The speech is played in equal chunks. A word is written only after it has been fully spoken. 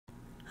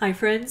Hi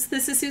friends,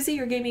 this is Suzy,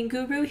 your gaming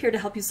guru, here to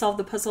help you solve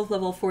the puzzle of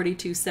level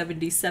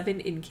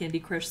 4277 in Candy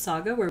Crush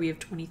Saga, where we have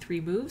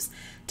 23 moves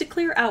to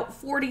clear out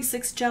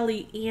 46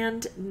 jelly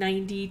and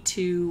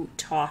 92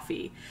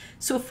 toffee.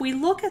 So if we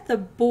look at the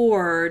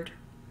board,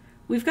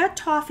 we've got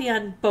toffee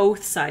on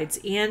both sides,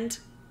 and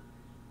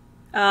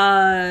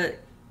yeah,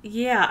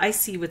 I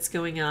see what's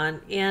going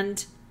on,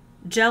 and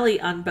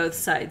jelly on both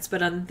sides,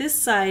 but on this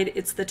side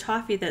it's the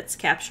toffee that's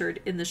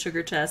captured in the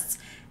sugar chests,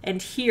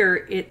 and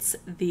here it's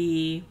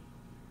the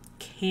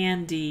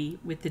candy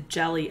with the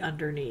jelly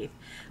underneath.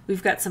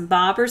 We've got some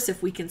bobbers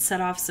if we can set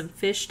off some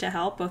fish to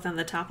help both on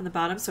the top and the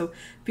bottom, so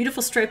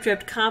beautiful striped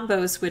wrapped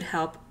combos would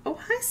help. Oh,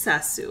 hi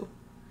Sasu.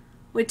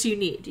 What do you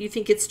need? Do you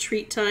think it's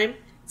treat time?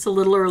 It's a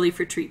little early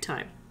for treat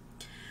time.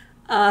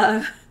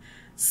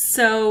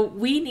 So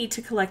we need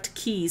to collect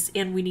keys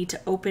and we need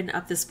to open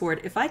up this board.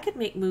 If I could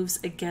make moves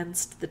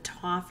against the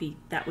toffee,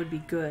 that would be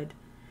good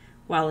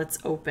while it's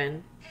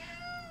open.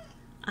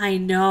 I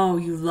know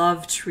you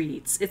love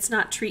treats. It's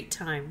not treat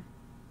time.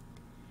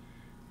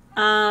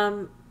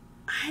 I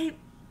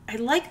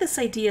like this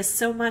idea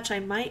so much I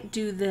might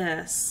do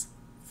this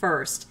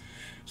first.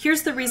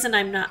 Here's the reason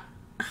I'm not,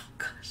 oh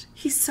gosh,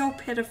 he's so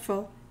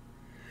pitiful.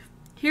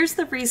 Here's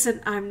the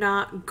reason I'm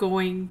not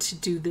going to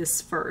do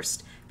this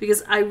first,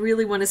 because I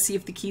really want to see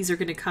if the keys are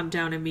going to come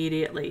down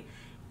immediately.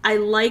 I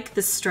like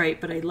the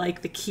stripe, but I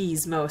like the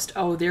keys most.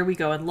 Oh, there we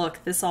go. And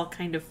look, this all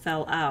kind of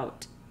fell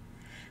out.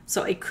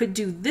 So I could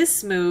do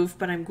this move,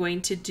 but I'm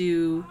going to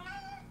do,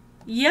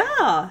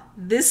 yeah,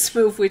 this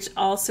move, which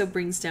also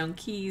brings down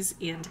keys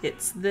and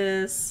hits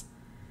this.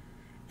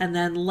 And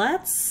then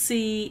let's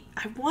see,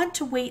 I want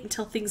to wait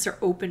until things are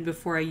open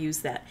before I use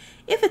that.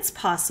 If it's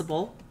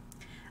possible,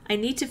 I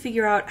need to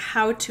figure out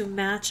how to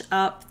match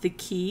up the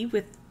key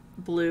with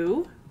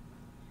blue.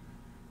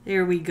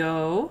 There we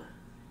go.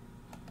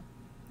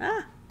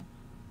 Ah.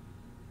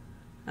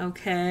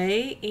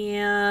 Okay,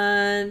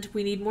 and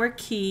we need more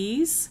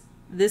keys.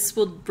 This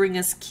will bring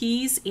us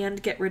keys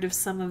and get rid of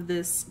some of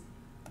this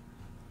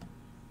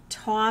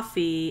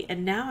toffee.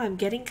 And now I'm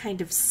getting kind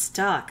of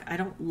stuck. I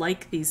don't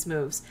like these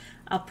moves.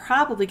 I'll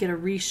probably get a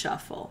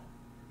reshuffle.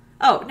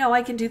 Oh, no,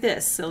 I can do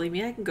this. Silly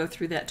me. I can go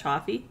through that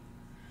toffee.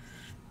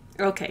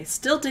 Okay,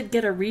 still did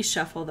get a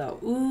reshuffle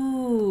though.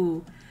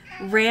 Ooh,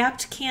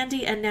 wrapped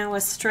candy and now a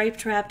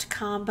striped wrapped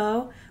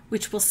combo,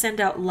 which will send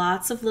out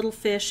lots of little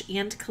fish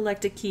and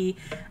collect a key.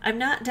 I'm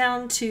not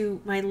down to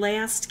my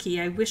last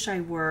key. I wish I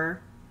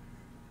were.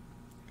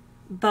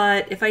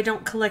 But if I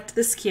don't collect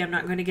this key, I'm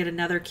not going to get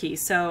another key.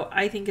 So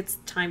I think it's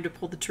time to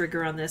pull the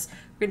trigger on this.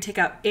 We're going to take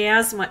out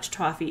as much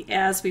toffee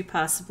as we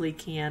possibly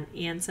can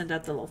and send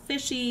out the little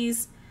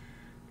fishies.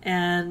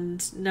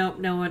 And nope,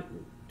 no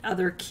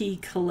other key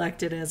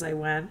collected as I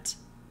went.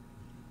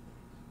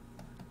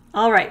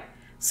 All right,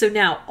 so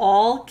now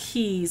all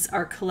keys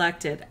are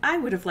collected. I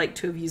would have liked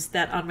to have used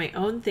that on my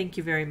own. Thank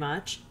you very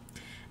much.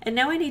 And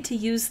now I need to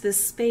use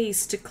this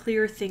space to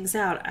clear things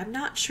out. I'm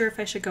not sure if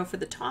I should go for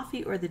the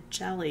toffee or the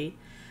jelly.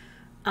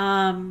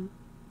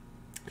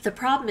 The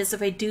problem is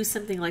if I do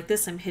something like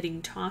this, I'm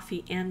hitting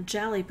toffee and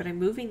jelly, but I'm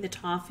moving the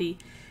toffee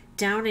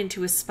down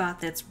into a spot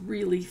that's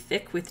really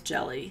thick with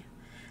jelly.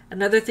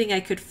 Another thing I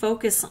could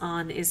focus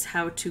on is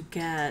how to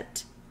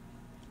get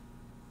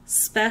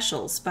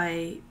specials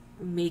by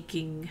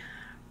making...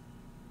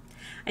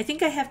 I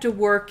think I have to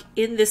work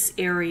in this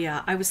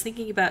area. I was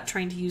thinking about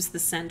trying to use the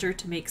center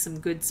to make some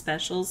good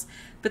specials,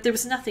 but there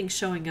was nothing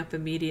showing up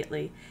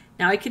immediately.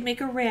 Now I could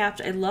make a wrapped.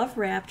 I love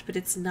wrapped, but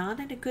it's not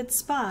in a good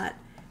spot.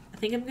 I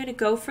think I'm going to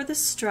go for the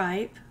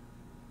stripe.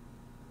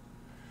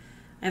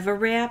 I have a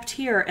wrapped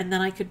here, and then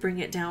I could bring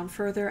it down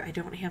further. I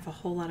don't have a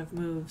whole lot of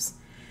moves,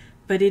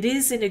 but it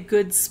is in a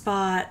good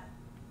spot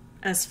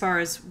as far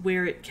as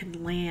where it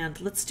can land.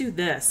 Let's do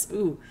this.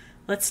 Ooh,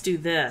 let's do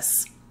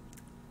this.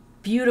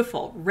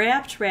 Beautiful.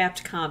 Wrapped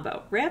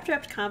combo.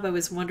 Wrapped combo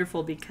is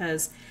wonderful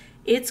because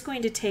it's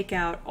going to take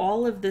out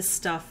all of this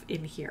stuff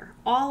in here.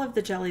 All of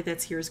the jelly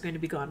that's here is going to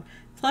be gone.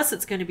 Plus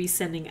it's going to be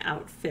sending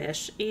out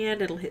fish,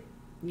 and it'll hit,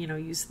 you know,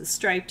 use the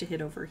stripe to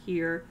hit over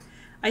here.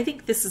 I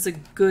think this is a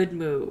good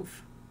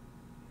move.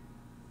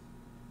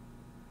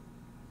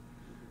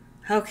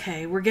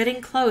 Okay, we're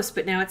getting close,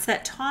 but now it's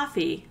that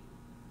toffee.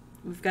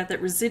 We've got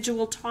that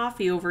residual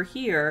toffee over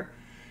here.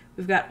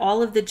 We've got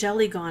all of the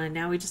jelly gone, and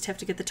now we just have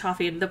to get the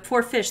toffee. And the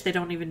poor fish, they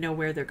don't even know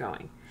where they're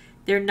going.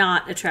 They're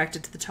not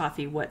attracted to the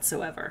toffee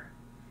whatsoever.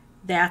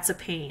 That's a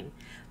pain.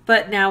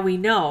 But now we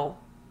know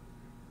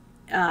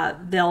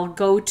they'll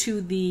go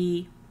to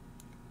the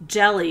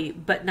jelly,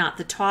 but not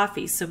the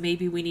toffee. So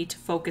maybe we need to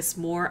focus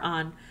more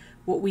on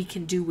what we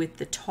can do with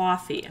the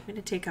toffee. I'm going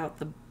to take out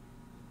the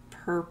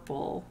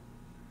purple.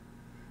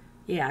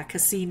 Yeah,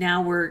 because see,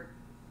 now we're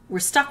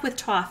stuck with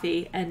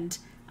toffee, and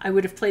I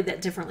would have played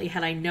that differently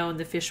had I known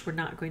the fish were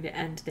not going to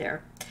end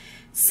there.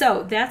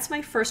 So that's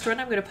my first run.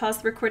 I'm going to pause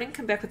the recording,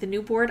 come back with a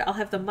new board. I'll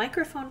have the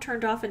microphone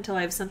turned off until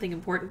I have something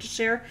important to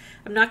share.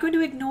 I'm not going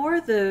to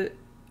ignore the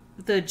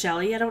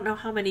jelly. I don't know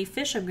how many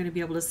fish I'm going to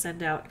be able to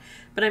send out,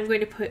 but I'm going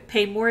to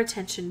pay more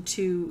attention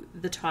to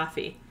the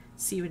toffee.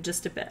 See you in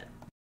just a bit.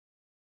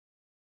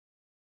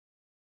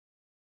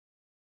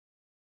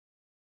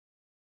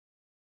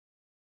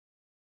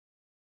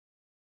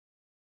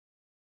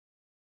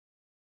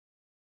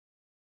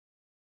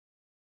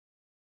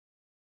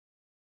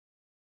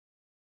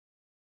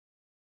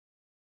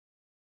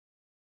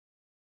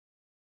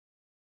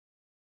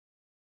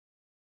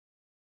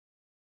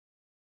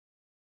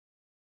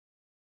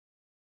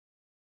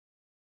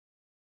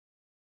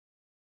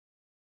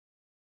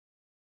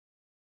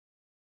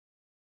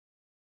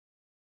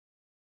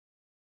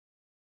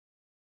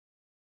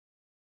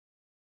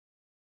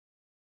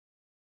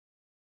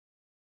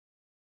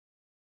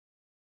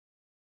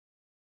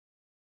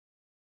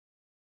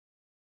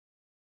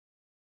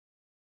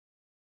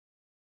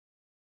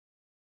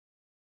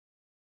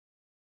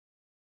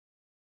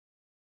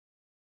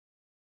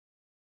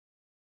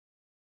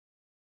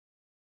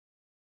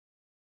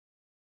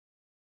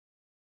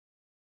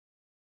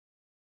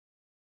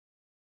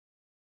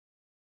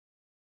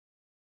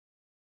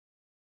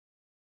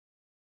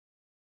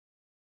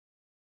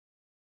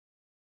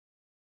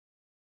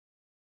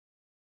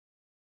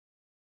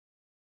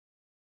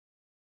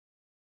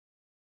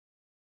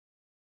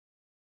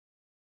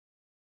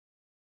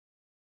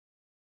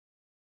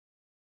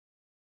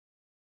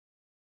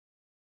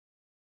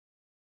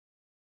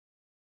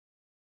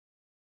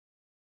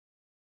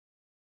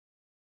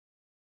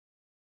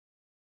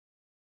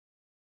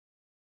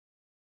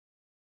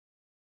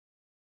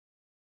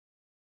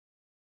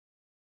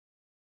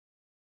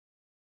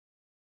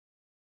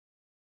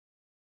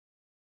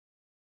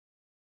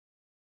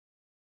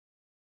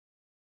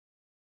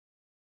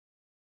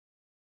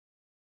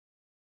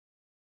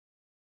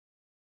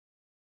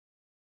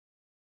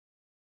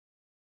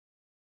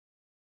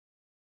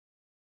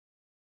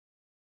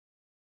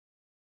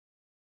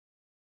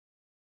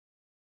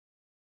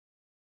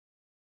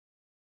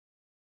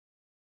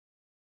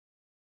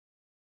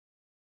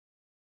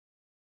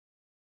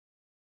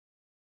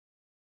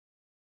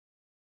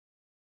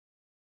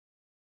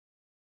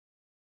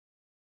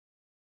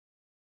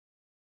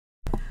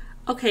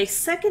 Okay,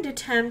 second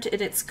attempt,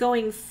 and it's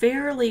going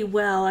fairly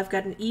well. I've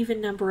got an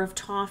even number of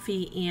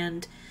toffee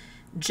and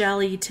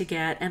jelly to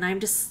get, and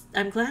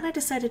I'm glad I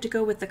decided to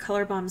go with the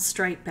color bomb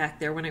stripe back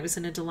there when I was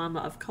in a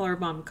dilemma of color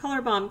bomb,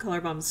 color bomb, color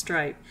bomb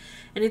stripe.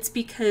 And it's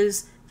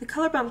because the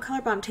color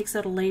bomb takes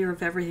out a layer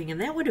of everything, and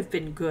that would have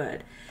been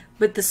good.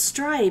 But the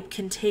stripe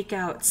can take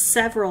out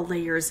several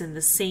layers in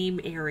the same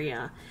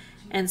area,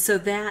 and so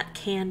that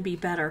can be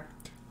better.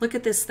 Look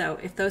at this though,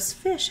 if those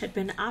fish had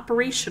been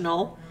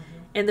operational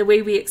in the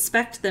way we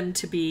expect them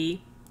to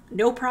be,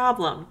 no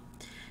problem.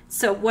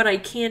 So what I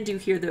can do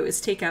here though is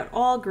take out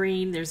all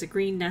green. There's a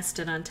green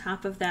nested on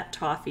top of that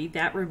toffee.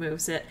 That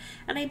removes it.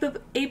 And I'm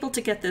able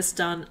to get this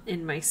done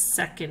in my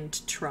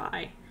second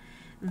try.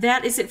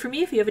 That is it for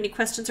me. If you have any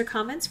questions or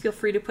comments, feel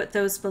free to put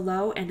those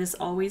below. And as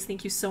always,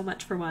 thank you so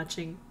much for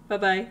watching.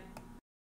 Bye-bye.